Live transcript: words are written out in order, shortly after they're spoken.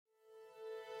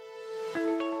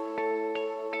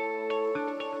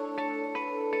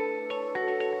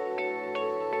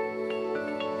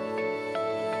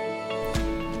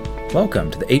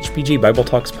Welcome to the HBG Bible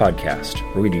Talks podcast,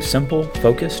 where we do simple,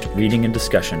 focused reading and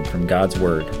discussion from God's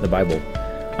Word, the Bible.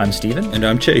 I'm Stephen. And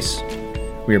I'm Chase.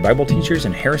 We are Bible teachers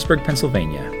in Harrisburg,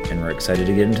 Pennsylvania, and we're excited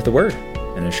to get into the Word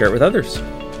and to share it with others.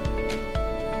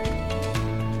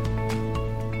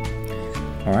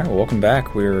 All right, well, welcome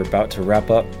back. We're about to wrap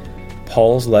up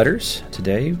Paul's letters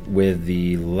today with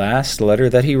the last letter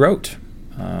that he wrote.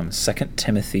 2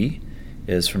 Timothy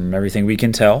is, from everything we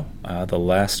can tell, the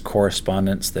last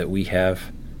correspondence that we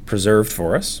have preserved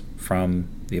for us from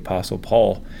the Apostle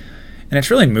Paul. And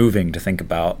it's really moving to think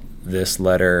about this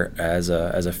letter as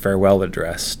a farewell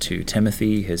address to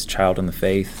Timothy, his child in the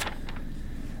faith.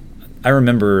 I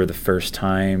remember the first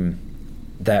time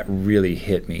that really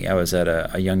hit me. I was at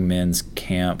a young men's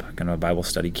camp, kind of a Bible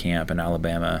study camp in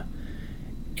Alabama,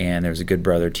 and there was a good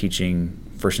brother teaching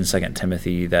 1st and 2nd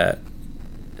Timothy that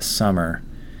summer.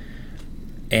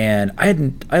 And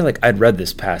I'd read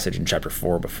this passage in chapter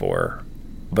 4 before,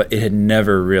 but it had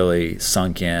never really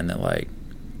sunk in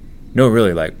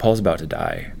that Paul's about to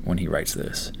die when he writes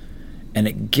this. And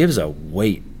it gives a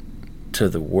weight to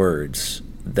the words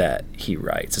that he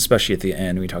writes, especially at the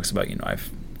end when he talks about,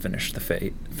 I've finished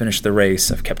the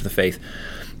race, I've kept the faith.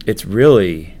 It's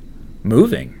really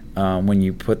moving when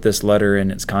you put this letter in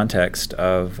its context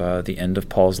of the end of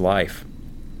Paul's life.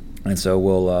 And so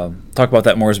we'll talk about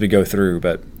that more as we go through.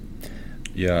 But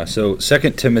yeah, so 2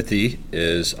 Timothy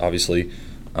is obviously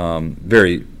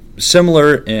very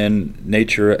similar in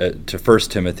nature to 1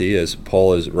 Timothy, as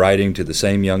Paul is writing to the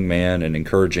same young man and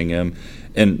encouraging him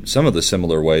in some of the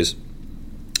similar ways.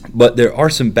 But there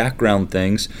are some background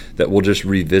things that we'll just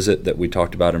revisit that we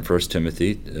talked about in 1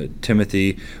 Timothy.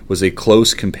 Timothy was a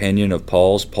close companion of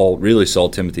Paul's. Paul really saw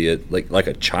Timothy like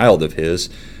a child of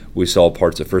his. We saw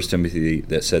parts of 1 Timothy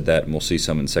that said that, and we'll see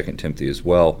some in 2 Timothy as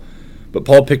well. But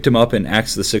Paul picked him up in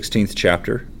Acts the 16th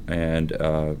chapter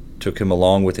and took him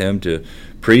along with him to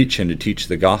preach and to teach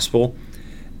the gospel.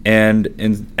 And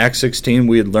in Acts 16,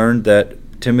 we had learned that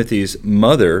Timothy's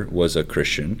mother was a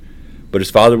Christian, but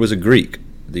his father was a Greek.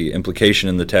 The implication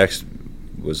in the text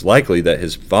was likely that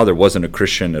his father wasn't a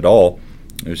Christian at all.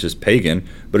 It was just pagan,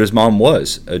 but his mom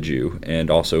was a Jew and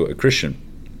also a Christian.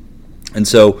 And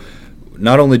so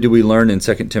not only do we learn in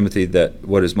 2 Timothy that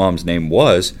what his mom's name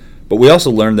was, but we also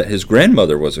learned that his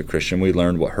grandmother was a Christian. We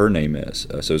learned what her name is.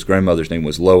 So his grandmother's name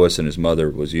was Lois and his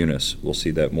mother was Eunice. We'll see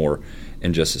that more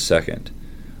in just a second.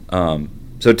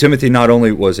 So Timothy not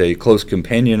only was a close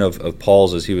companion of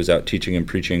Paul's as he was out teaching and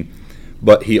preaching,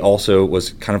 but he also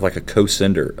was kind of like a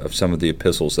co-sender of some of the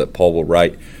epistles that Paul will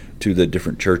write to the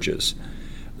different churches.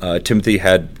 Timothy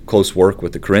had close work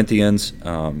with the Corinthians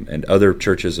and other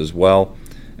churches as well.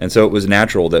 And so it was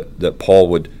natural that Paul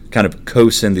would kind of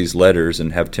co-send these letters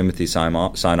and have Timothy sign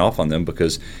off on them,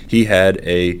 because he had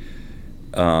a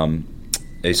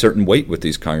certain weight with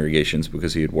these congregations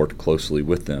because he had worked closely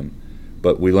with them.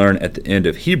 But we learn at the end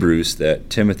of Hebrews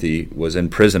that Timothy was in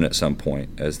prison at some point,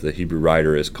 as the Hebrew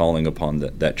writer is calling upon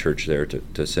that church there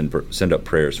to send up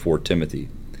prayers for Timothy.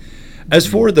 As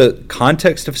for the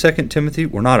context of 2 Timothy,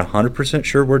 we're not 100%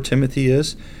 sure where Timothy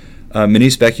is. Many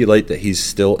speculate that he's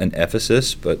still in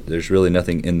Ephesus, but there's really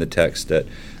nothing in the text that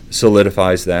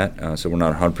solidifies that, so we're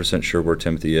not 100% sure where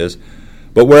Timothy is.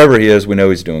 But wherever he is, we know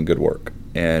he's doing good work.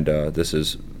 And this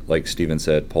is, like Stephen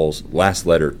said, Paul's last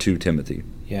letter to Timothy.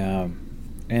 Yeah,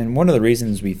 and one of the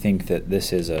reasons we think that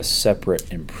this is a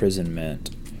separate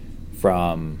imprisonment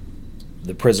from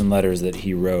the prison letters that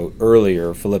he wrote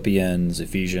earlier, Philippians,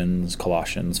 Ephesians,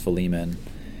 Colossians, Philemon,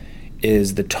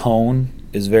 is the tone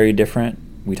is very different.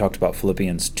 We talked about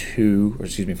Philippians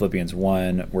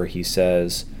 1, where he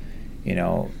says,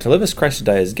 to live as Christ, to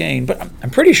die as gain, but I'm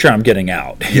pretty sure I'm getting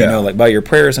out. Yeah. By your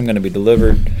prayers I'm going to be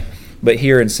delivered. But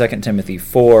here in 2 Timothy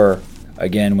 4,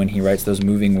 again, when he writes those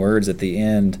moving words at the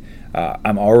end,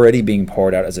 I'm already being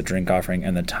poured out as a drink offering,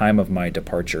 and the time of my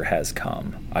departure has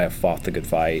come. I have fought the good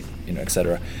fight,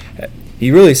 etc. He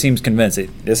really seems convinced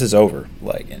that this is over.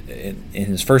 Like in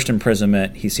his first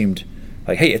imprisonment, he seemed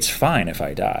like, hey, it's fine if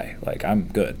I die. Like, I'm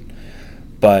good.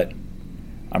 But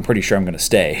I'm pretty sure I'm going to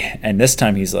stay. And this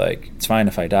time he's like, it's fine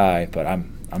if I die, but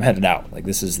I'm headed out. Like,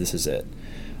 this is it.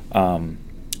 And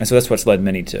so that's what's led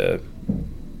many to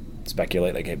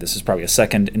speculate, like, hey, this is probably a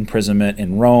second imprisonment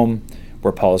in Rome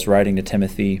where Paul is writing to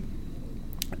Timothy.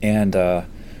 And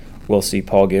we'll see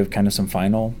Paul give kind of some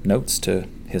final notes to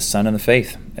his son in the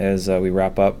faith as we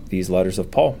wrap up these letters of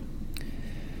Paul.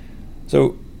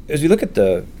 So as we look at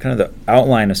the kind of the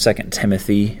outline of 2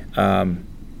 Timothy,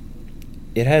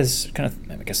 it has kind of,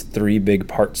 3 big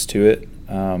parts to it.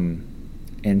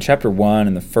 In chapter 1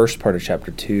 and the first part of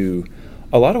chapter 2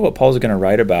 a lot of what Paul's going to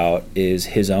write about is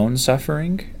his own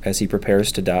suffering as he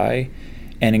prepares to die,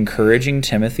 and encouraging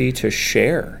Timothy to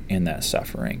share in that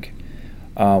suffering,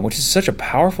 which is such a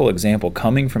powerful example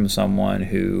coming from someone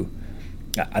who,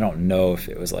 I don't know if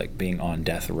it was like being on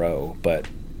death row, but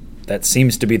that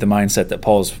seems to be the mindset that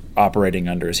Paul's operating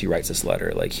under as he writes this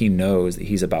letter. Like, he knows that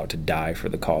he's about to die for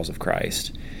the cause of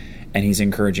Christ, and he's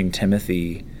encouraging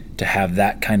Timothy to have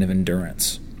that kind of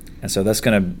endurance. And so that's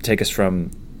going to take us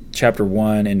from chapter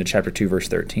 1 into chapter 2, verse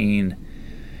 13.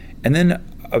 And then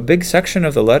a big section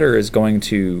of the letter is going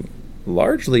to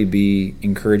largely be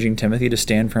encouraging Timothy to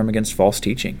stand firm against false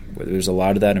teaching. There's a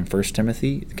lot of that in 1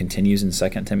 Timothy. It continues in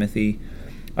 2 Timothy.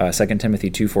 2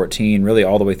 Timothy 2:14, really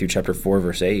all the way through chapter 4,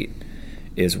 verse 8,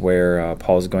 is where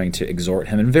Paul is going to exhort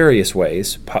him in various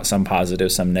ways, some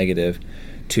positive, some negative,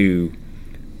 to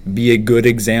be a good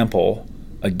example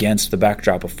against the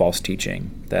backdrop of false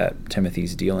teaching that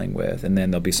Timothy's dealing with. And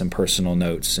then there'll be some personal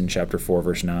notes in chapter 4,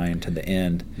 verse 9 to the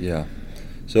end. Yeah.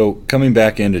 So coming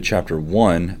back into chapter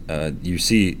 1, you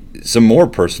see some more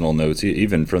personal notes,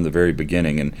 even from the very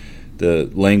beginning. And the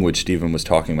language Stephen was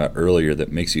talking about earlier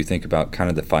that makes you think about kind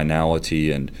of the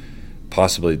finality and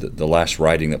possibly the last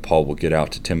writing that Paul will get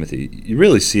out to Timothy. You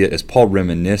really see it as Paul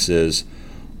reminisces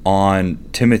on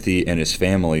Timothy and his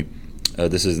family.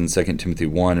 This is in 2 Timothy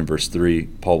 1 and verse 3.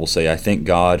 Paul will say, "I thank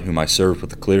God, whom I serve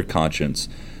with a clear conscience,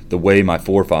 the way my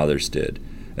forefathers did,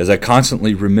 as I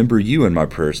constantly remember you in my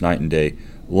prayers night and day,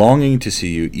 longing to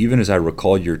see you, even as I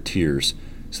recall your tears,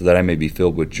 so that I may be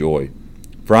filled with joy.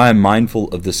 For I am mindful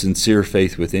of the sincere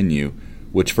faith within you,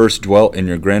 which first dwelt in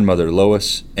your grandmother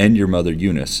Lois and your mother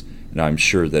Eunice, and I am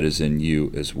sure that is in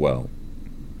you as well."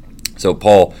 So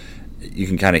Paul, you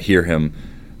can kind of hear him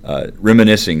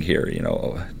reminiscing here.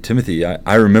 Timothy,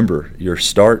 I remember your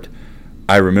start.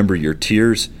 I remember your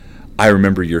tears. I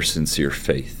remember your sincere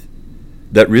faith.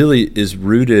 That really is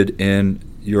rooted in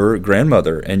your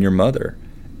grandmother and your mother.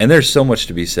 And there's so much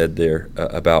to be said there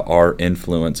about our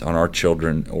influence on our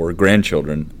children or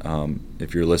grandchildren,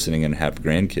 if you're listening and have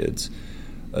grandkids,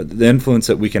 the influence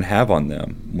that we can have on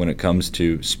them when it comes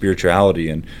to spirituality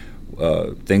and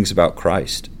things about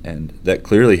Christ. And that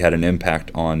clearly had an impact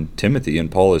on Timothy,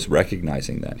 and Paul is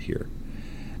recognizing that here.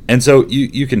 And so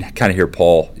you can kind of hear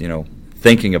Paul,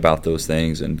 thinking about those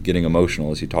things and getting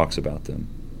emotional as he talks about them.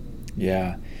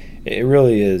 Yeah, it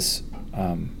really is,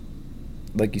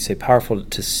 like you say, powerful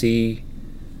to see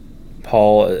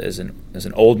Paul as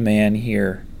an old man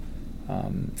here,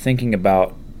 thinking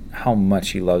about how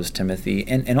much he loves Timothy,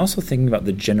 and also thinking about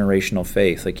the generational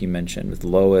faith, like you mentioned, with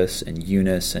Lois and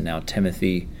Eunice and now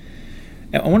Timothy.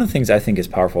 And one of the things I think is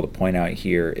powerful to point out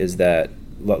here is that,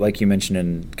 like you mentioned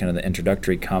in kind of the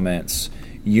introductory comments,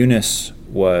 Eunice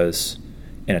was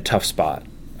in a tough spot,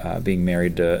 being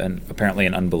married to apparently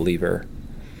an unbeliever.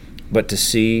 But to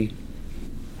see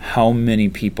how many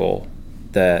people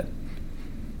that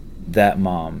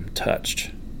mom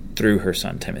touched through her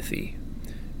son Timothy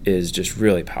is just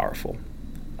really powerful.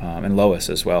 And Lois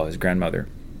as well, his grandmother.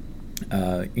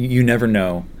 You never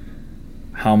know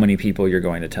how many people you're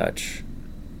going to touch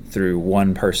through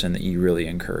one person that you really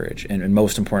encourage. And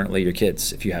most importantly, your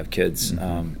kids, if you have kids.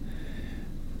 Mm-hmm.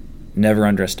 Never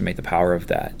underestimate the power of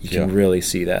that. You can really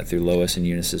see that through Lois and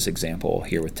Eunice's example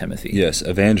here with Timothy. Yes,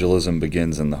 evangelism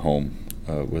begins in the home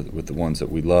with the ones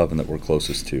that we love and that we're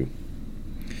closest to.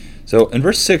 So in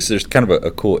verse 6, there's kind of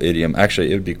a cool idiom.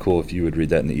 Actually, it would be cool if you would read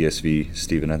that in the ESV,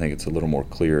 Stephen. I think it's a little more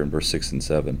clear in verse 6 and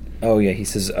 7. Oh, yeah. He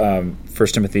says, 2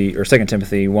 Timothy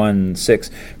 1:6,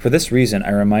 "For this reason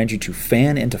I remind you to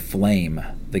fan into flame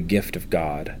the gift of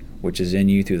God, which is in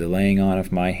you through the laying on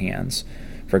of my hands.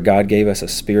 For God gave us a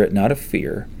spirit not of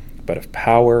fear, but of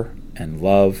power and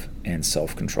love and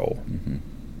self-control." Mm-hmm.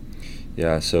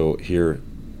 Yeah, so here,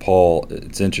 Paul,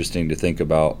 it's interesting to think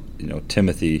about,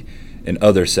 Timothy in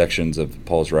other sections of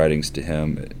Paul's writings to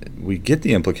him. We get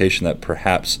the implication that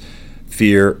perhaps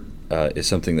fear is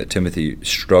something that Timothy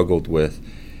struggled with.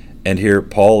 And here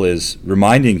Paul is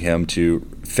reminding him to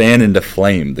fan into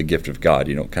flame the gift of God.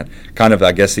 Kind of,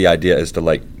 I guess the idea is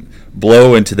to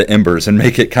blow into the embers and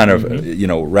make it kind of,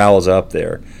 rouse up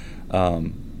there.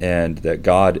 And that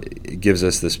God gives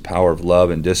us this power of love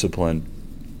and discipline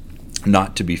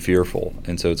not to be fearful.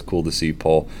 And so it's cool to see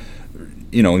Paul,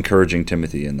 encouraging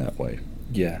Timothy in that way.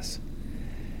 Yes.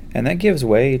 And that gives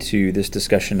way to this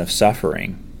discussion of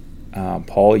suffering.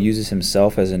 Paul uses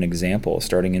himself as an example,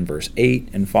 starting in verse 8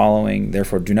 and following.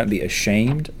 "Therefore do not be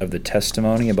ashamed of the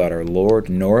testimony about our Lord,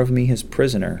 nor of me his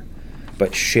prisoner,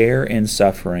 but share in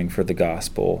suffering for the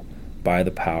gospel by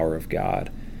the power of God."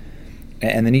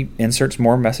 And then he inserts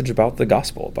more message about the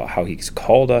gospel, about how he's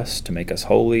called us to make us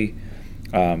holy.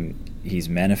 He's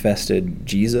manifested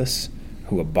Jesus,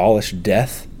 who abolished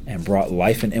death and brought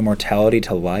life and immortality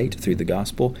to light through the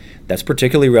gospel. That's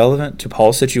particularly relevant to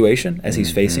Paul's situation as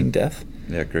he's facing death.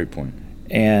 Yeah, great point.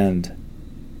 And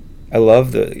I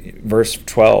love the verse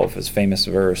 12, his famous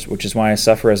verse, which is why I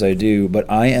suffer as I do, but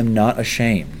I am not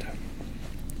ashamed,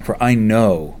 for I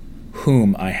know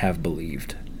whom I have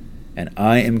believed, and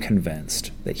I am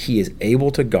convinced that he is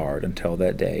able to guard until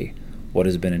that day what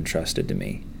has been entrusted to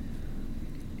me.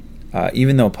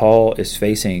 Even though Paul is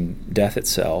facing death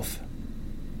itself,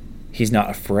 he's not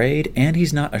afraid and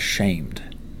he's not ashamed.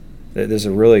 There's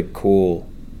a really cool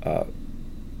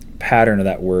pattern of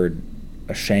that word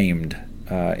ashamed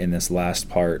in this last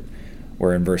part,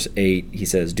 where in verse 8 he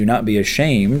says, "Do not be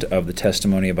ashamed of the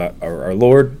testimony about our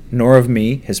Lord, nor of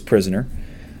me, his prisoner."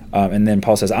 And then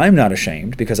Paul says, "I'm not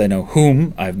ashamed because I know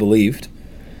whom I've believed."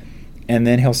 And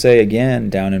then he'll say again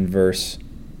down in verse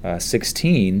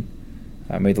 16,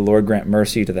 "May the Lord grant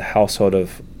mercy to the household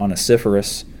of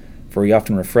Onesiphorus, for he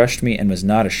often refreshed me and was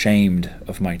not ashamed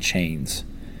of my chains."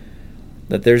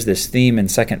 That there's this theme in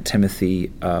 2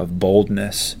 Timothy of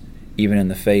boldness, even in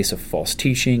the face of false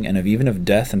teaching and even of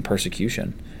death and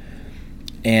persecution.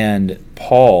 And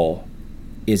Paul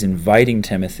is inviting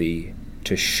Timothy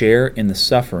to share in the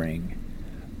suffering,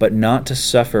 but not to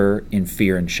suffer in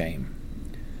fear and shame,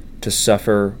 to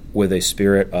suffer with a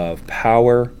spirit of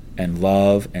power and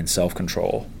love and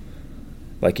self-control,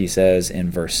 like he says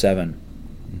in verse 7.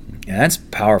 And that's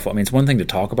powerful. I mean, it's one thing to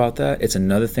talk about that. It's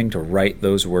another thing to write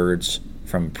those words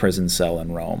from a prison cell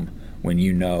in Rome when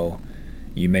you know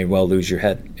you may well lose your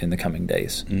head in the coming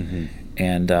days.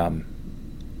 And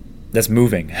that's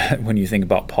moving when you think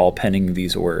about Paul penning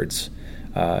these words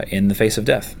in the face of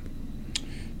death.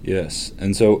 Yes.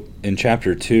 And so in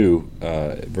chapter 2,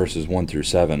 verses 1 through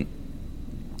 7,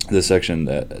 this section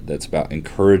that's about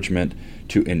encouragement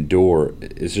to endure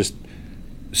is just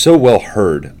so well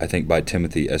heard, I think, by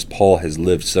Timothy, as Paul has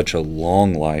lived such a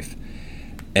long life.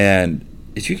 And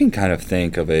if you can kind of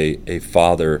think of a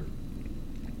father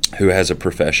who has a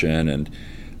profession and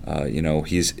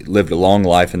he's lived a long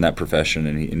life in that profession,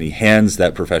 and he hands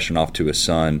that profession off to his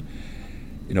son,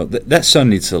 that son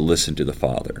needs to listen to the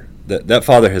father. That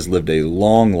father has lived a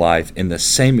long life in the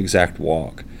same exact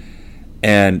walk.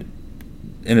 And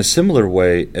in a similar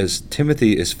way, as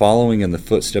Timothy is following in the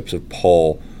footsteps of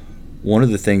Paul, one of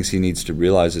the things he needs to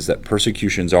realize is that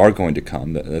persecutions are going to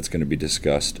come. That's going to be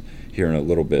discussed here in a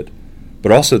little bit.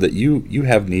 But also that you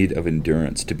have need of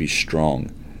endurance to be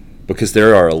strong, because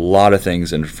there are a lot of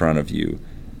things in front of you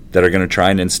that are going to try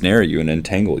and ensnare you and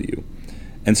entangle you.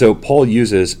 And so Paul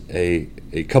uses a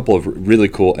couple of really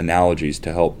cool analogies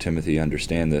to help Timothy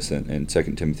understand this in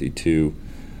 2 Timothy 2.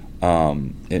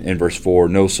 In verse 4,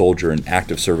 "No soldier in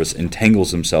active service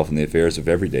entangles himself in the affairs of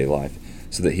everyday life,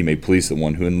 so that he may please the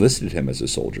one who enlisted him as a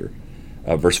soldier."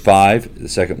 Verse 5, the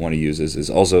second one he uses, is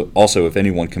also if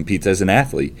anyone competes as an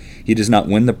athlete, he does not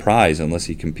win the prize unless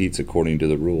he competes according to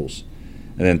the rules.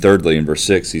 And then thirdly, in verse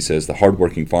 6, he says, "The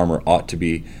hardworking farmer ought to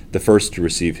be the first to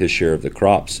receive his share of the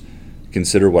crops.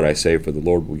 Consider what I say, for the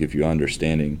Lord will give you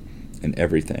understanding in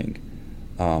everything."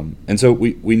 And so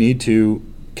we need to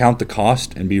count the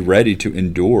cost and be ready to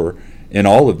endure in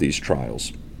all of these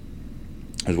trials,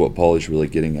 is what Paul is really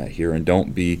getting at here. And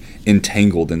don't be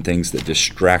entangled in things that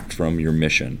distract from your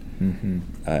mission.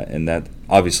 And that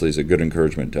obviously is a good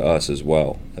encouragement to us as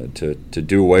well, to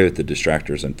do away with the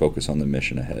distractors and focus on the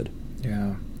mission ahead.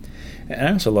 Yeah. And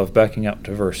I also love, backing up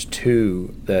to verse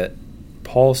 2, that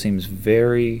Paul seems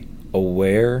very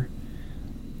aware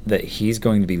that he's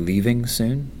going to be leaving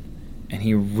soon, and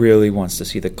he really wants to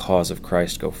see the cause of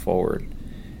Christ go forward.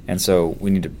 And so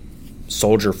we need to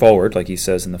soldier forward, like he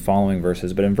says in the following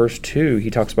verses. But in verse 2,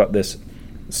 he talks about this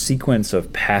sequence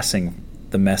of passing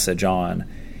the message on.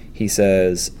 He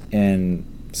says in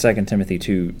 2 Timothy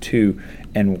 2:2,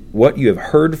 "And what you have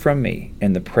heard from me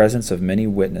in the presence of many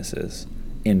witnesses,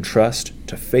 entrust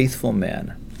to faithful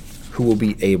men who will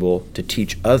be able to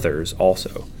teach others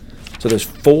also." So there's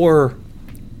 4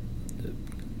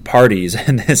 parties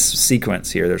in this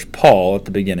sequence here. There's Paul at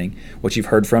the beginning, "What you've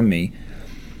heard from me."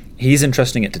 He's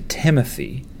entrusting it to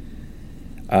Timothy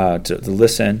to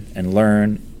listen and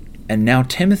learn. And now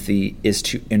Timothy is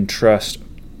to entrust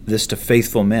this to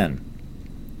faithful men.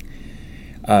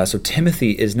 So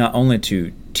Timothy is not only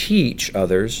to teach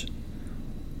others,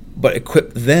 but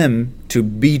equip them to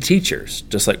be teachers,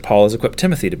 just like Paul has equipped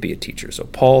Timothy to be a teacher. So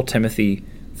Paul, Timothy,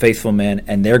 faithful men,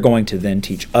 and they're going to then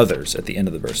teach others at the end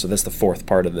of the verse. So that's the 4th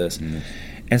part of this.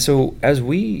 And so as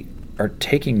we are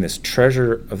taking this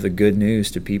treasure of the good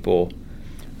news to people,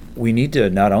 we need to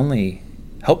not only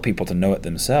help people to know it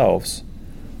themselves,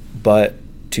 but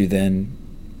to then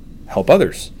help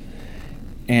others.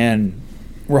 And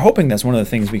we're hoping that's one of the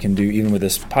things we can do even with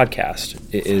this podcast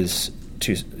is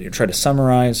to try to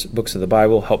summarize books of the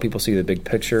Bible, help people see the big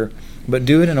picture, but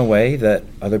do it in a way that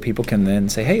other people can then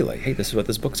say, hey, this is what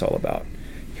this book's all about.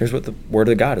 Here's what the Word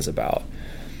of God is about.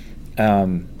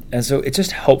 And so it's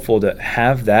just helpful to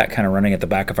have that kind of running at the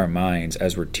back of our minds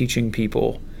as we're teaching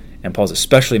people. And Paul's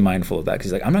especially mindful of that because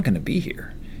he's like, I'm not going to be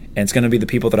here. And it's going to be the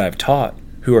people that I've taught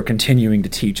who are continuing to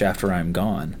teach after I'm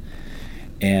gone.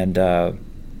 And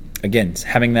again,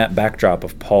 having that backdrop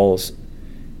of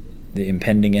the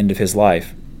impending end of his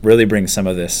life really brings some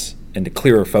of this into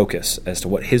clearer focus as to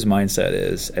what his mindset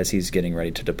is as he's getting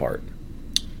ready to depart.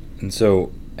 And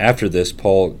so after this,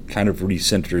 Paul kind of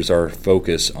recenters our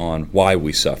focus on why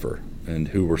we suffer and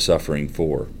who we're suffering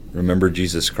for. Remember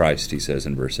Jesus Christ, he says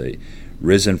in verse 8,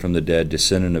 risen from the dead,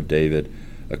 descendant of David,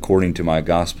 according to my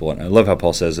gospel. And I love how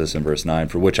Paul says this in verse 9,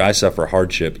 for which I suffer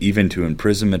hardship, even to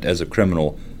imprisonment as a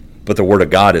criminal, but the word of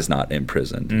God is not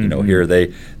imprisoned. Mm-hmm. You know, here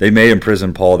they may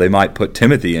imprison Paul, they might put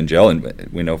Timothy in jail, and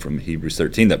we know from Hebrews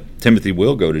 13 that Timothy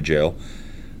will go to jail,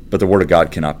 but the word of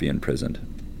God cannot be imprisoned.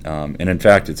 And in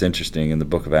fact, it's interesting in the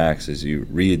book of Acts, as you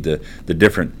read the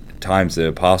different times the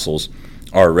apostles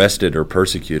are arrested or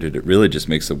persecuted, it really just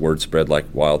makes the word spread like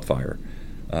wildfire.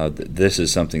 This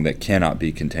is something that cannot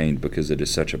be contained because it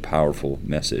is such a powerful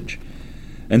message.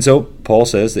 And so Paul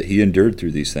says that he endured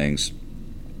through these things,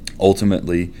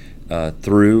 ultimately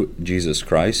through Jesus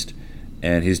Christ,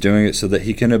 and he's doing it so that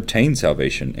he can obtain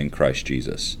salvation in Christ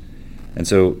Jesus. And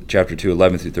so chapter 2,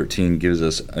 11 through 13 gives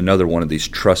us another one of these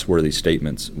trustworthy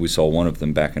statements. We saw one of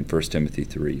them back in 1 Timothy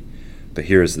 3. But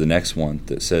here is the next one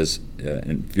that says,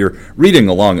 and if you're reading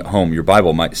along at home, your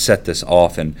Bible might set this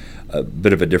off in a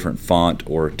bit of a different font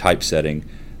or typesetting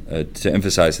to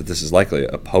emphasize that this is likely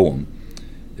a poem.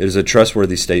 It is a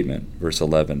trustworthy statement, verse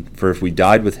 11. For if we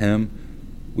died with him,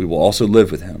 we will also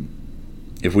live with him.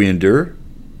 If we endure,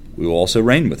 we will also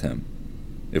reign with him.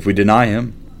 If we deny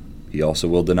him, he also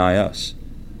will deny us.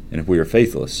 And if we are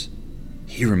faithless,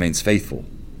 he remains faithful,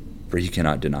 for he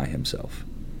cannot deny himself.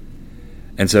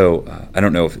 And so I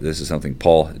don't know if this is something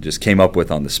Paul just came up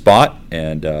with on the spot,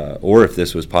 and or if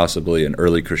this was possibly an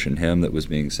early Christian hymn that was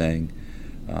being sang.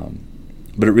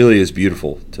 But it really is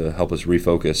beautiful to help us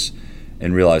refocus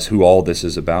and realize who all this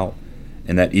is about,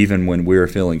 and that even when we're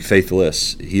feeling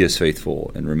faithless, he is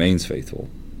faithful and remains faithful.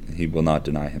 He will not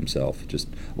deny himself. Just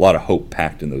a lot of hope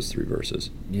packed in those 3 verses.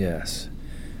 Yes.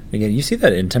 Again, you see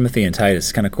that in Timothy and Titus.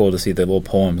 It's kind of cool to see the little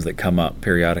poems that come up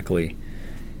periodically.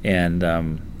 And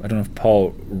I don't know if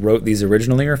Paul wrote these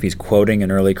originally or if he's quoting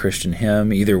an early Christian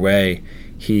hymn. Either way,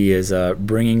 he is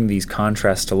bringing these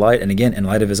contrasts to light. And again, in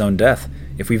light of his own death,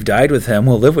 if we've died with him,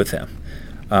 we'll live with him.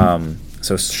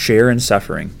 So share in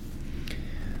suffering.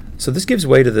 So this gives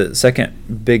way to the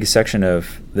second big section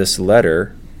of this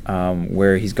letter,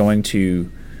 where he's going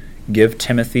to give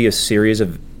Timothy a series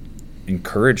of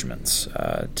encouragements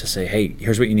to say, hey,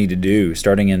 here's what you need to do.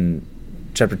 Starting in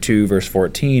chapter 2, verse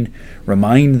 14,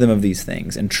 remind them of these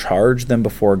things and charge them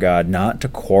before God not to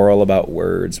quarrel about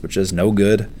words, which is no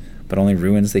good, but only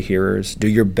ruins the hearers. Do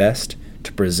your best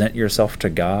to present yourself to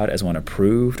God as one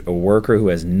approved, a worker who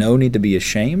has no need to be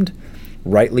ashamed,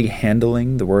 rightly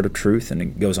handling the word of truth. And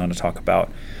it goes on to talk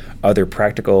about other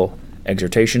practical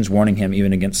exhortations, warning him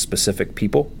even against specific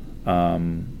people.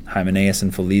 Hymenaeus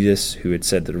and Philetus, who had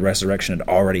said that the resurrection had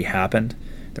already happened.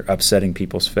 They're upsetting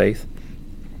people's faith.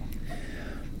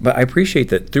 But I appreciate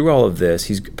that through all of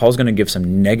this, Paul's going to give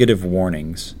some negative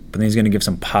warnings, but then he's going to give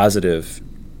some positive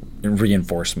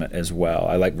reinforcement as well.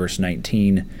 I like verse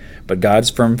 19. But God's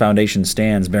firm foundation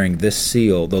stands, bearing this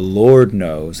seal: the Lord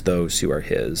knows those who are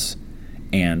his.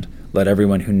 And let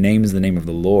everyone who names the name of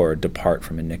the Lord depart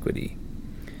from iniquity.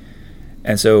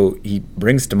 And so he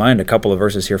brings to mind a couple of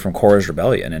verses here from Korah's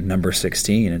rebellion in number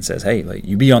 16 and says, hey,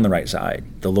 you be on the right side.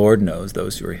 The Lord knows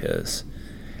those who are his.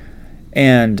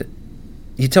 And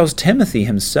he tells Timothy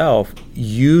himself,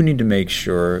 you need to make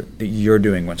sure that you're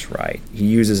doing what's right. He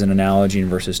uses an analogy in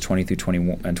verses 20 through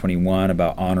 21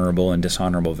 about honorable and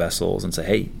dishonorable vessels and say,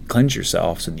 hey, cleanse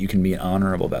yourself so that you can be an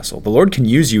honorable vessel. The Lord can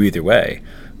use you either way,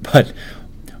 but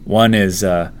one is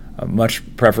a much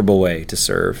preferable way to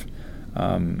serve.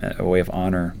 A way of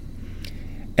honor.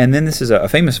 And then this is a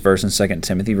famous verse in 2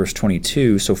 Timothy, verse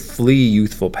 22, so flee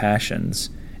youthful passions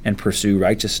and pursue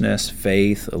righteousness,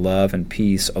 faith, love, and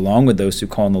peace, along with those who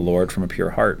call on the Lord from a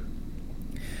pure heart.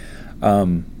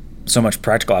 So much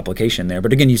practical application there.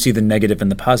 But again, you see the negative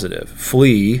and the positive.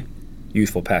 Flee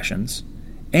youthful passions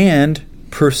and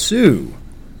pursue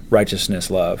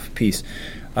righteousness, love, peace.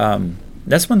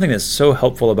 That's one thing that's so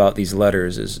helpful about these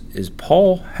letters is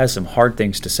Paul has some hard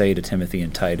things to say to Timothy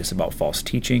and Titus about false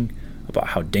teaching, about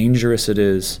how dangerous it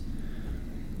is,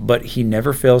 but he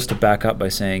never fails to back up by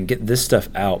saying, get this stuff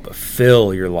out, but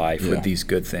fill your life with these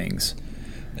good things.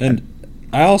 And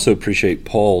I also appreciate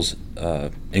Paul's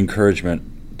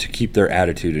encouragement to keep their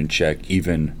attitude in check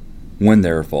even when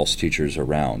there are false teachers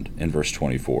around in verse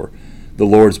 24. The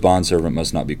Lord's bondservant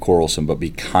must not be quarrelsome, but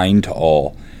be kind to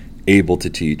all, able to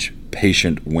teach,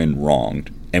 patient when wronged,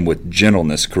 and with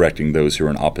gentleness correcting those who are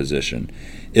in opposition,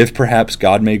 if perhaps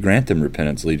God may grant them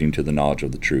repentance leading to the knowledge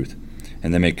of the truth,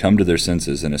 and they may come to their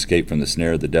senses and escape from the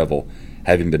snare of the devil,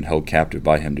 having been held captive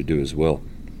by him to do his will.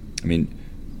 I mean,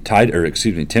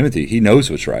 Timothy, he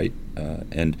knows what's right,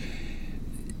 and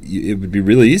it would be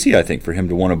really easy, I think, for him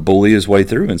to want to bully his way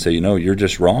through and say, you're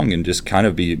just wrong, and just kind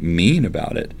of be mean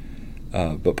about it.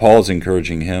 But Paul is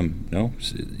encouraging him, no,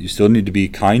 you still need to be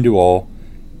kind to all,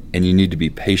 and you need to be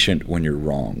patient when you're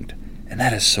wronged. And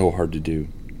that is so hard to do.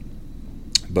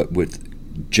 But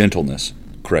with gentleness,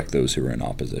 correct those who are in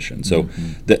opposition. So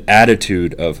the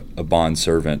attitude of a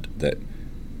bondservant that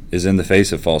is in the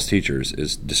face of false teachers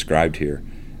is described here.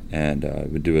 And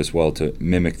it would do us well to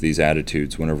mimic these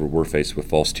attitudes whenever we're faced with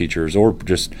false teachers or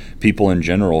just people in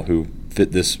general who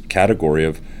fit this category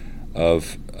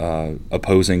of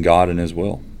opposing God and His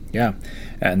will. Yeah,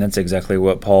 and that's exactly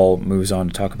what Paul moves on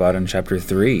to talk about in chapter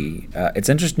 3. It's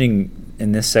interesting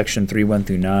in this section 3:1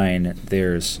 through 9.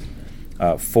 There's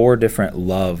 4 different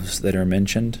loves that are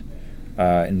mentioned.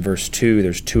 In verse 2,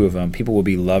 there's 2 of them. People will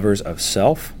be lovers of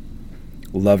self,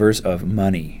 lovers of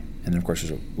money. And then, of course,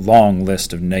 there's a long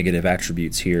list of negative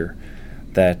attributes here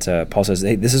that Paul says,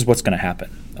 hey, this is what's going to happen.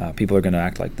 People are going to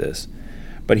act like this.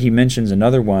 But he mentions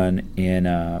another one in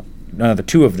another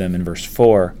 2 of them in verse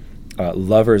 4,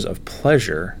 lovers of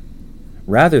pleasure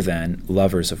rather than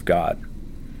lovers of God.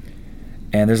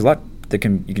 And there's a lot that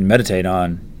you can meditate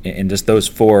on in just those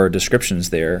 4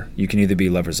 descriptions there. You can either be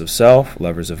lovers of self,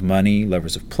 lovers of money,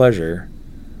 lovers of pleasure,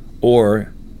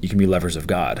 or you can be lovers of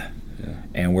God. Yeah.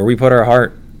 And where we put our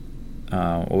heart,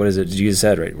 what is it Jesus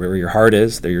said, right? Where your heart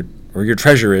is, where your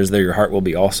treasure is, there your heart will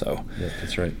be also. Yeah,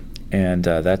 that's right. And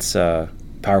that's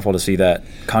powerful to see that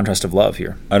contrast of love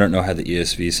here. I don't know how the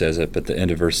ESV says it, but the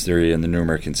end of verse 3 in the New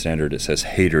American Standard, it says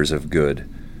haters of good.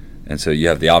 And so you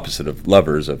have the opposite of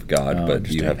lovers of God, but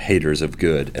you have haters of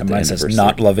good at the end of verse 3.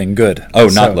 Not loving good. Oh,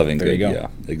 not loving good, yeah,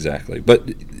 exactly. But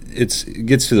it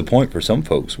gets to the point for some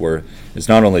folks where it's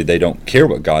not only they don't care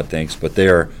what God thinks, but they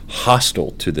are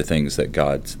hostile to the things that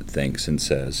God thinks and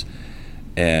says.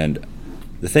 And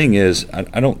the thing is,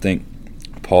 I don't think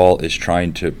Paul is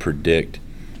trying to predict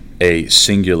a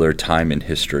singular time in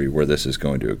history where this is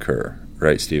going to occur,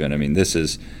 right, Stephen? I mean, this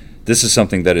is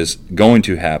something that is going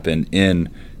to happen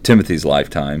in Timothy's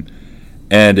lifetime,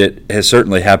 and it has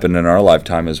certainly happened in our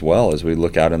lifetime as well as we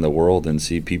look out in the world and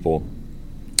see people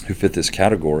who fit this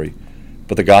category.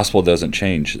 But the gospel doesn't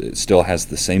change. It still has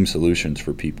the same solutions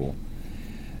for people.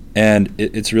 And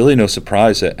it's really no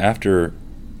surprise that after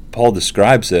Paul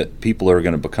describes that people are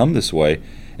going to become this way,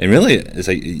 and really it's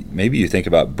like maybe you think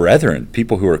about brethren,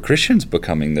 people who are Christians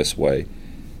becoming this way.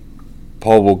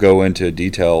 Paul will go into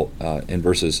detail in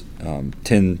verses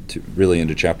 10 to really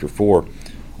into chapter 4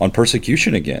 on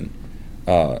persecution again.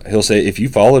 He'll say, if you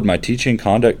followed my teaching,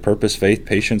 conduct, purpose, faith,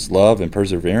 patience, love, and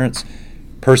perseverance,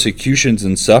 persecutions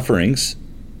and sufferings,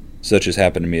 such as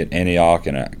happened to me at Antioch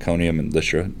and Iconium and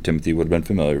Lystra, Timothy would have been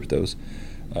familiar with those.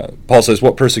 Paul says,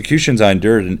 what persecutions I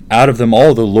endured, and out of them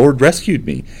all the Lord rescued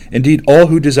me. Indeed, all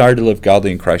who desire to live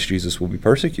godly in Christ Jesus will be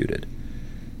persecuted.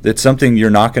 That's something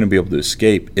you're not going to be able to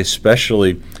escape,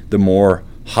 especially the more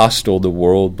hostile the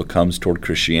world becomes toward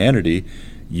Christianity.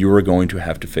 You are going to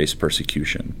have to face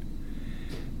persecution.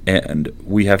 And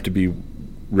we have to be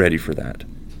ready for that.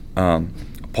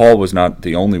 Paul was not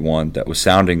the only one that was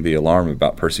sounding the alarm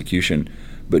about persecution,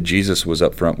 but Jesus was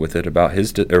upfront with it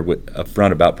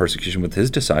upfront about persecution with his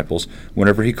disciples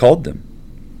whenever he called them.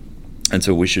 And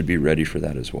so we should be ready for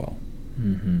that as well.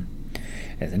 Mm-hmm.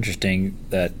 It's interesting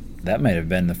that might have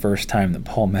been the first time that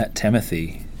Paul met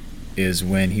Timothy, is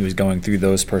when he was going through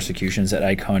those persecutions at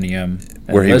Iconium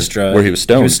and Lystra. Where he was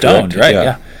stoned. He was stoned, correct? Right?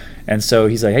 Yeah. And so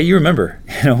he's like, hey, you remember,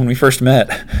 when we first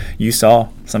met, you saw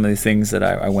some of these things that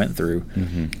I went through.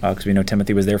 Because we know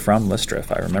Timothy was there from Lystra,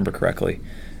 if I remember correctly.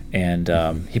 And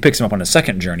he picks him up on his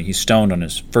second journey. He's stoned on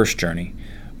his first journey.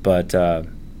 But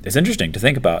it's interesting to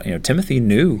think about. Timothy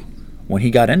knew when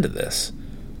he got into this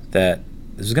that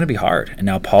this was going to be hard. And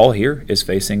now Paul here is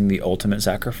facing the ultimate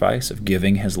sacrifice of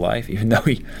giving his life, even though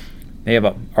he may have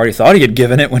already thought he had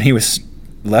given it when he was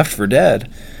left for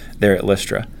dead there at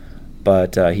Lystra.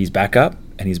 But he's back up,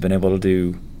 and he's been able to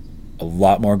do a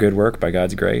lot more good work by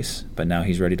God's grace, but now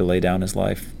he's ready to lay down his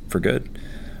life for good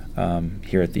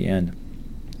here at the end.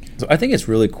 So I think it's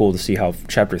really cool to see how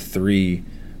chapter 3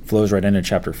 flows right into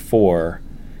chapter 4.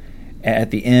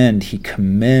 At the end, he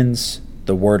commends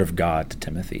the word of God to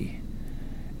Timothy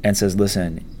and says,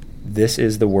 listen, this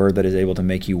is the word that is able to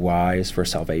make you wise for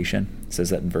salvation. It says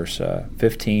that in verse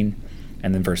 15.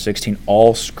 And then verse 16,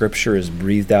 all scripture is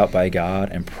breathed out by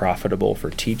God and profitable for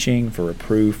teaching, for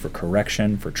reproof, for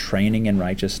correction, for training in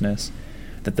righteousness,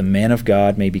 that the man of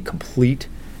God may be complete,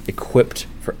 equipped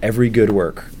for every good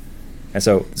work. And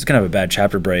so it's kind of a bad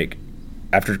chapter break.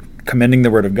 After commending the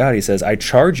word of God, he says, I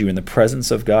charge you in the presence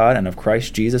of God and of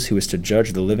Christ Jesus, who is to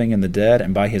judge the living and the dead,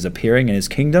 and by his appearing in his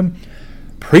kingdom,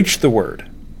 preach the word.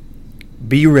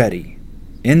 Be ready,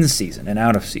 in season and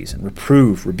out of season,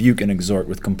 reprove, rebuke, and exhort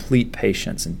with complete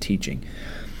patience and teaching.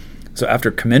 So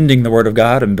after commending the word of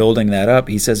God and building that up,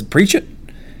 he says, preach it.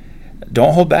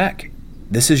 Don't hold back.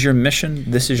 This is your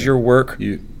mission. This is your work.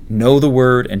 You know the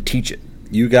word and teach it.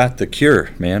 You got the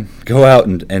cure, man. Go out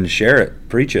and share it.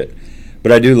 Preach it.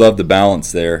 But I do love the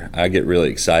balance there. I get really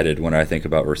excited when I think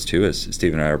about verse 2, as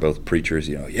Steve and I are both preachers.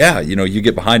 You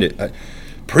get behind it.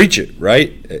 Preach it,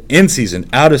 right? In season,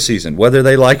 out of season, whether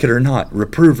they like it or not.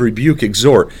 Reprove, rebuke,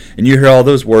 exhort. And you hear all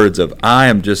those words of,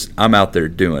 I'm out there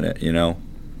doing it,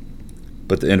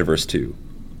 But the end of verse 2,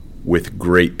 with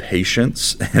great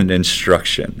patience and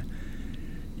instruction.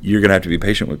 You're going to have to be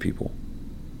patient with people.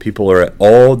 People are at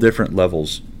all different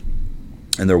levels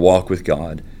in their walk with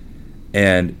God.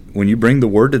 And when you bring the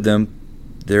word to them,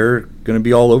 they're going to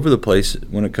be all over the place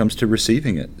when it comes to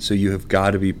receiving it. So you have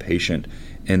got to be patient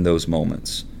in those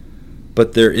moments.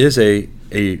 But there is a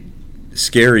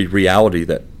scary reality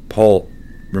that Paul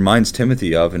reminds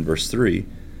Timothy of in verse 3,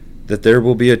 that there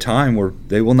will be a time where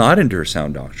they will not endure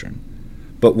sound doctrine,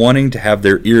 but wanting to have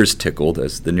their ears tickled,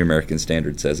 as the New American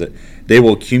Standard says it, they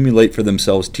will accumulate for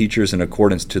themselves teachers in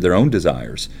accordance to their own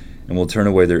desires, and will turn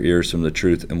away their ears from the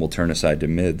truth and will turn aside to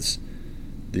myths.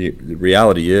 The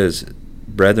reality is,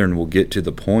 brethren will get to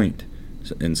the point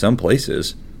in some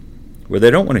places where they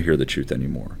don't want to hear the truth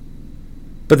anymore.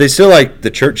 But they still like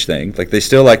the church thing, like they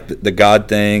still like the God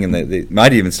thing, and they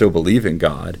might even still believe in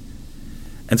God.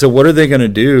 And so what are they going to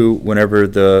do whenever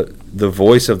the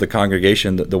voice of the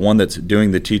congregation, the one that's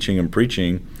doing the teaching and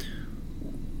preaching,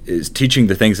 is teaching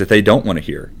the things that they don't want to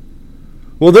hear?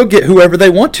 Well, they'll get whoever they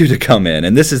want to come in.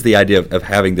 And this is the idea of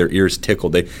having their ears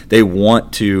tickled. They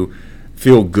want to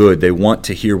feel good. They want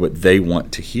to hear what they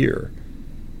want to hear.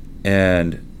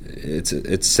 And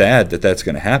it's sad that that's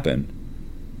going to happen.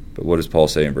 But what does Paul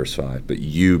say in verse 5? But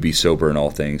you be sober in all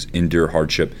things, endure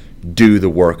hardship, do the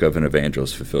work of an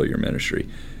evangelist, fulfill your ministry.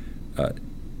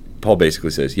 Paul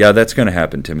basically says, yeah, that's going to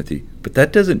happen, Timothy, but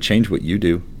that doesn't change what you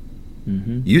do.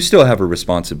 Mm-hmm. You still have a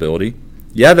responsibility.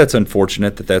 Yeah, that's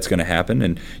unfortunate that that's going to happen,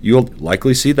 and you'll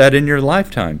likely see that in your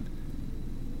lifetime.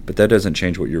 But that doesn't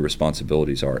change what your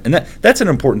responsibilities are. And that's an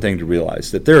important thing to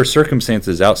realize, that there are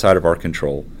circumstances outside of our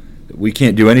control that we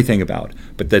can't do anything about,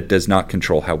 but that does not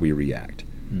control how we react.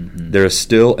 Mm-hmm. There is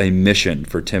still a mission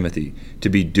for Timothy to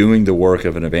be doing the work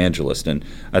of an evangelist, and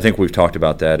I think we've talked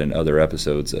about that in other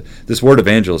episodes. This word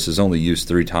evangelist is only used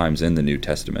 3 times in the New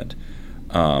Testament,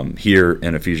 here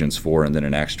in Ephesians 4 and then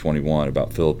in Acts 21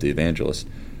 about Philip the evangelist.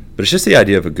 But it's just the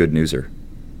idea of a good newser.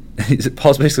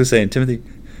 Paul's basically saying, Timothy,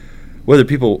 whether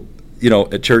people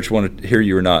at church want to hear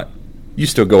you or not, you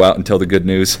still go out and tell the good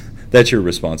news. That's your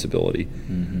responsibility.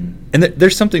 Mm-hmm. And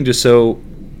there's something just so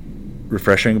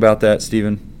refreshing about that,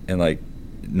 Stephen, and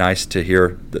nice to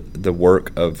hear the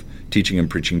work of teaching and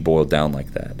preaching boiled down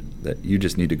like that you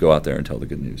just need to go out there and tell the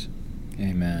good news.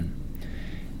 Amen.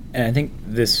 And I think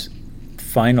this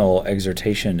final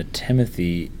exhortation to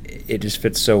Timothy, it just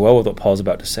fits so well with what Paul's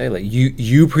about to say. Like,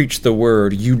 you preach the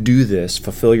word, you do this,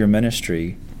 fulfill your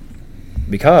ministry,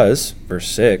 because, verse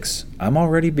 6, I'm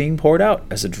already being poured out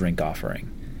as a drink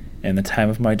offering, and the time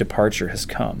of my departure has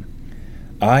come.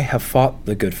 I have fought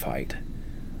the good fight.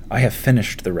 I have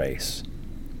finished the race.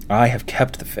 I have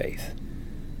kept the faith.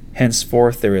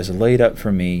 Henceforth there is laid up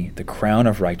for me the crown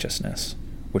of righteousness,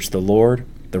 which the Lord,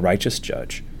 the righteous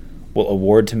judge, will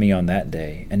award to me on that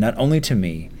day, and not only to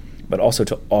me, but also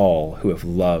to all who have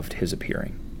loved his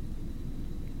appearing.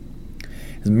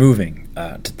 It's moving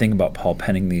to think about Paul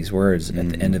penning these words at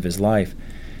the end of his life.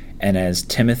 And as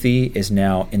Timothy is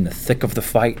now in the thick of the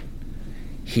fight,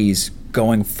 he's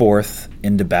going forth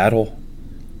into battle,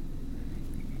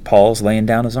 Paul's laying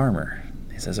down his armor.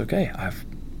 He says, okay, I've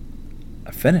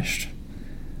finished.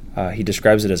 He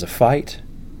describes it as a fight,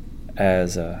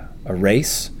 as a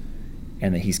race,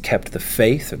 and that he's kept the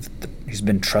faith, he's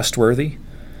been trustworthy,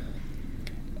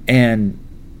 and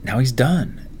now he's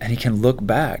done. And he can look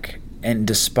back, and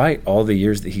despite all the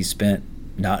years that he spent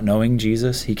not knowing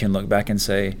Jesus, he can look back and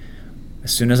say,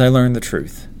 as soon as I learned the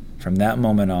truth, from that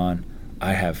moment on,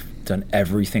 I have done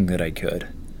everything that I could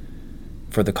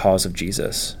for the cause of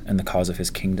Jesus and the cause of his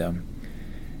kingdom.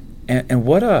 And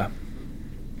what a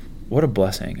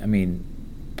blessing. I mean,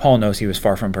 Paul knows he was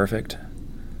far from perfect.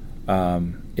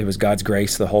 It was God's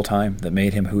grace the whole time that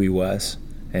made him who he was.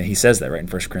 And he says that right in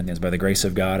 1 Corinthians, by the grace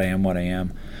of God, I am what I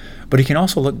am. But he can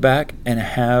also look back and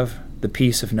have the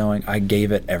peace of knowing I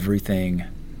gave it everything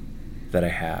that I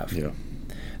have. Yeah.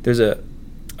 There's a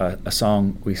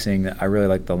song we sing that I really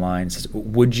like the line. It says,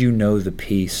 would you know the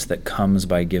peace that comes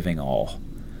by giving all?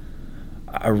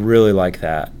 I really like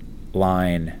that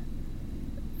line,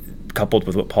 coupled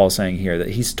with what Paul's saying here, that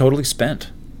he's totally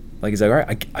spent. Like, he's like, all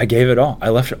right, I gave it all. I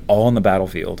left it all on the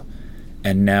battlefield.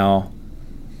 And now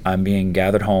I'm being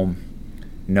gathered home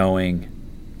knowing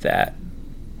that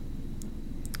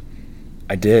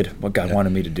I did what God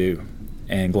wanted me to do.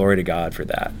 And glory to God for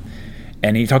that.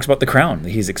 And he talks about the crown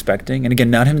that he's expecting. And again,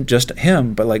 not just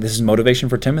him, but like this is motivation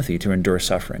for Timothy to endure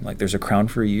suffering. Like, there's a crown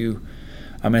for you.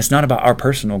 I mean, it's not about our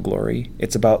personal glory.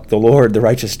 It's about the Lord, the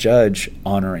righteous judge,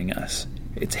 honoring us.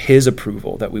 It's his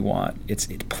approval that we want. It's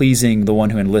pleasing the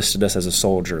one who enlisted us as a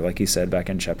soldier, like he said back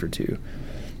in chapter 2.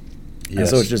 Yes. And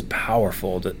so it's just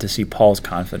powerful to see Paul's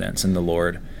confidence in the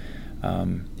Lord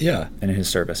and in his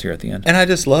service here at the end. And I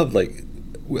just love, like,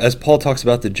 as Paul talks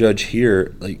about the judge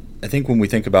here, like, I think when we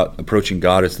think about approaching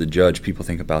God as the judge, people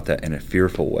think about that in a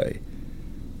fearful way.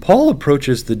 Paul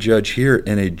approaches the judge here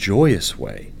in a joyous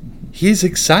way. He's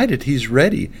excited. He's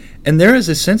ready. And there is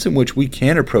a sense in which we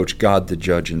can approach God the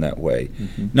judge in that way,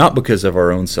 not because of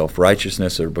our own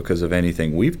self-righteousness or because of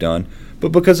anything we've done, but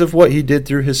because of what he did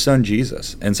through his son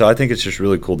Jesus. And so I think it's just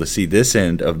really cool to see this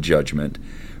end of judgment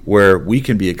where we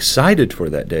can be excited for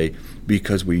that day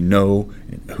because we know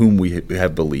whom we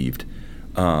have believed.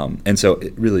 And so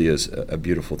it really is a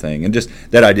beautiful thing. And just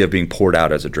that idea of being poured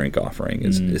out as a drink offering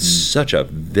is such a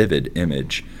vivid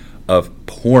image of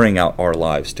pouring out our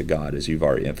lives to God, as you've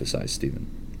already emphasized, Stephen.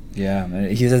 Yeah,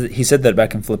 he said that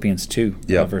back in Philippians 2,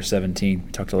 verse 17.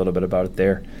 We talked a little bit about it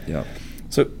there. Yeah.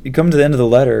 So you come to the end of the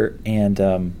letter,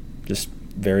 and just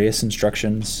various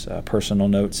instructions, personal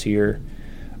notes here.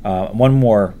 One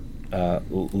more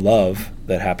love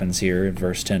that happens here in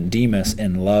verse 10. Demas,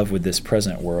 in love with this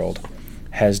present world,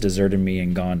 has deserted me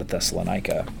and gone to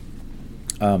Thessalonica.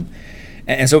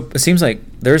 And so it seems like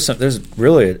there's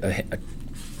really a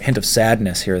hint of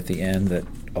sadness here at the end, that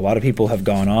a lot of people have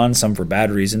gone on, some for bad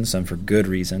reasons, some for good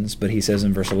reasons. But he says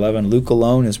in verse 11, Luke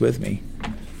alone is with me.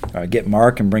 Get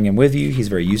Mark and bring him with you. He's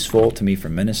very useful to me for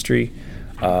ministry.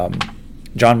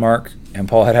 John Mark and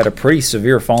Paul had a pretty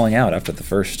severe falling out after the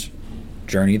first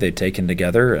journey they'd taken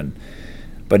together,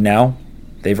 but now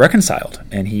they've reconciled,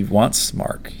 and he wants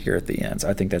Mark here at the end. So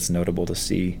I think that's notable to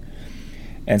see.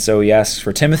 And so he asks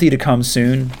for Timothy to come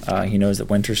soon. He knows that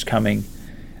winter's coming.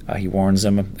 He warns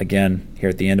them again here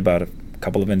at the end about a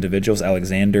couple of individuals.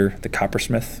 Alexander, the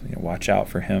coppersmith, watch out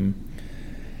for him.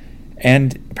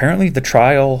 And apparently the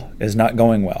trial is not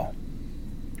going well.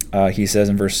 He says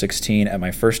in verse 16, at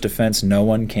my first defense, no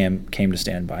one came to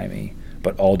stand by me,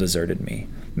 but all deserted me.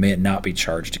 May it not be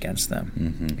charged against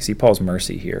them. You see Paul's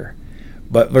mercy here.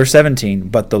 But verse 17,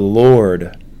 but the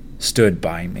Lord stood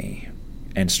by me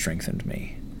and strengthened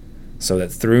me, so that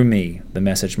through me the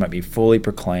message might be fully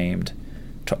proclaimed,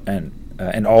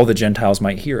 and all the Gentiles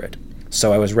might hear it.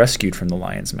 So I was rescued from the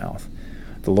lion's mouth.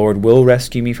 The Lord will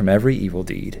rescue me from every evil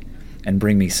deed and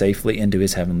bring me safely into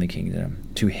his heavenly kingdom.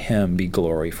 To him be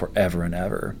glory forever and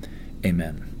ever.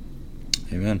 Amen.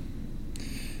 Amen.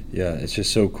 Yeah, it's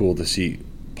just so cool to see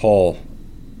Paul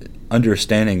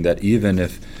understanding that even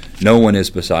if no one is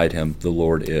beside him, the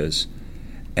Lord is.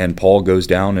 And Paul goes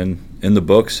down in the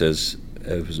books as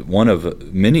one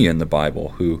of many in the Bible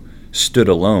who stood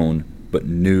alone but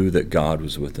knew that God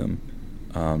was with him.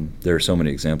 There are so many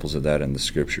examples of that in the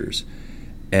Scriptures.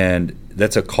 And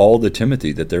that's a call to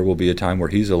Timothy, that there will be a time where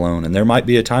he's alone, and there might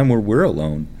be a time where we're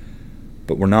alone,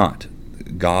 but we're not.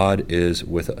 God is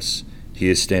with us. He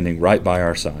is standing right by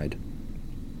our side,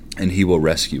 and he will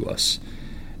rescue us.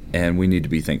 And we need to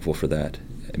be thankful for that.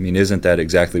 I mean, isn't that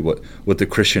exactly what the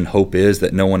Christian hope is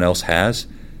that no one else has?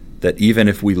 That even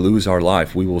if we lose our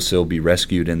life, we will still be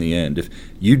rescued in the end. If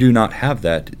you do not have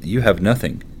that, you have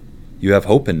nothing. You have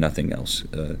hope in nothing else.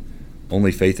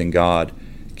 Only faith in God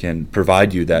can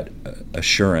provide you that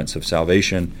assurance of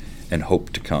salvation and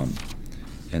hope to come.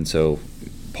 And so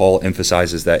Paul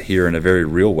emphasizes that here in a very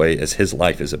real way as his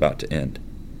life is about to end.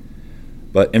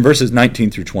 But in verses 19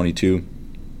 through 22,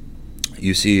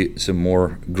 you see some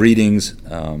more greetings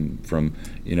from,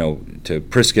 to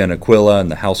Prisca and Aquila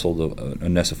and the household of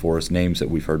Onesiphorus, names that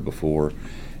we've heard before,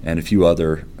 and a few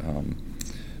other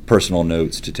personal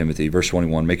notes to Timothy. Verse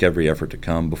 21, make every effort to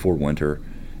come before winter,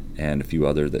 and a few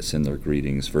other that send their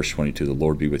greetings. Verse 22, the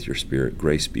Lord be with your spirit,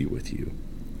 grace be with you.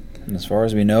 And as far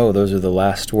as we know, those are the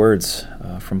last words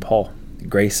from Paul.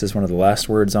 Grace is one of the last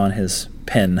words on his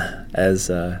pen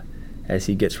as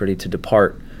he gets ready to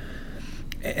depart.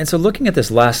 And so looking at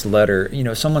this last letter,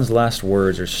 someone's last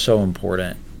words are so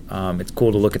important. It's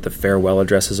cool to look at the farewell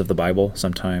addresses of the Bible.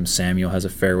 Sometimes Samuel has a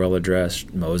farewell address,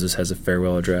 Moses has a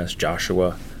farewell address,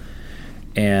 Joshua.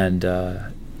 And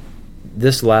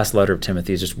this last letter of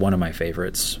Timothy is just one of my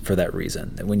favorites for that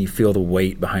reason. That when you feel the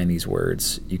weight behind these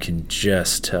words, you can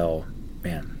just tell,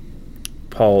 man,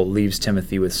 Paul leaves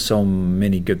Timothy with so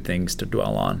many good things to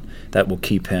dwell on that will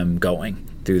keep him going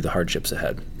through the hardships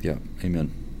ahead. Yeah,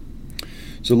 amen.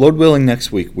 So Lord willing,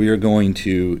 next week we are going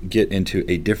to get into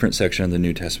a different section of the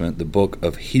New Testament, the book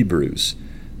of Hebrews.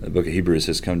 The book of Hebrews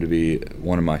has come to be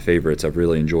one of my favorites. I've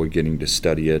really enjoyed getting to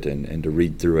study it and to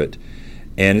read through it.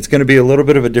 And it's going to be a little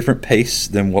bit of a different pace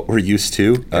than what we're used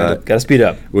to. Got to speed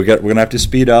up. We're going to have to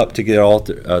speed up to get all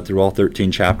through all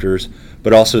 13 chapters.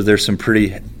 But also there's some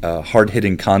pretty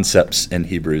hard-hitting concepts in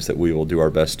Hebrews that we will do our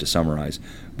best to summarize.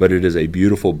 But it is a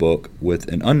beautiful book with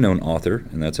an unknown author,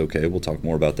 and that's okay. We'll talk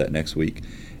more about that next week.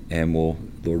 And we'll,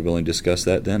 Lord willing, discuss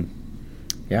that then.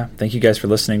 Yeah, thank you guys for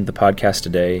listening to the podcast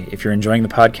today. If you're enjoying the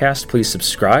podcast, please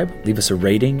subscribe, leave us a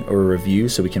rating or a review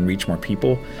so we can reach more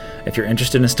people. If you're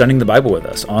interested in studying the Bible with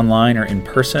us, online or in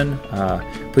person,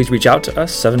 please reach out to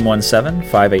us,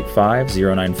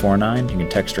 717-585-0949. You can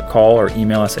text or call or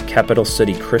email us at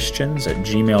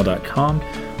capitalcitychristians@gmail.com.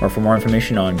 Or for more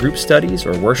information on group studies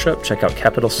or worship, check out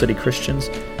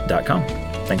capitalcitychristians.com.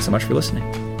 Thanks so much for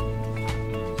listening.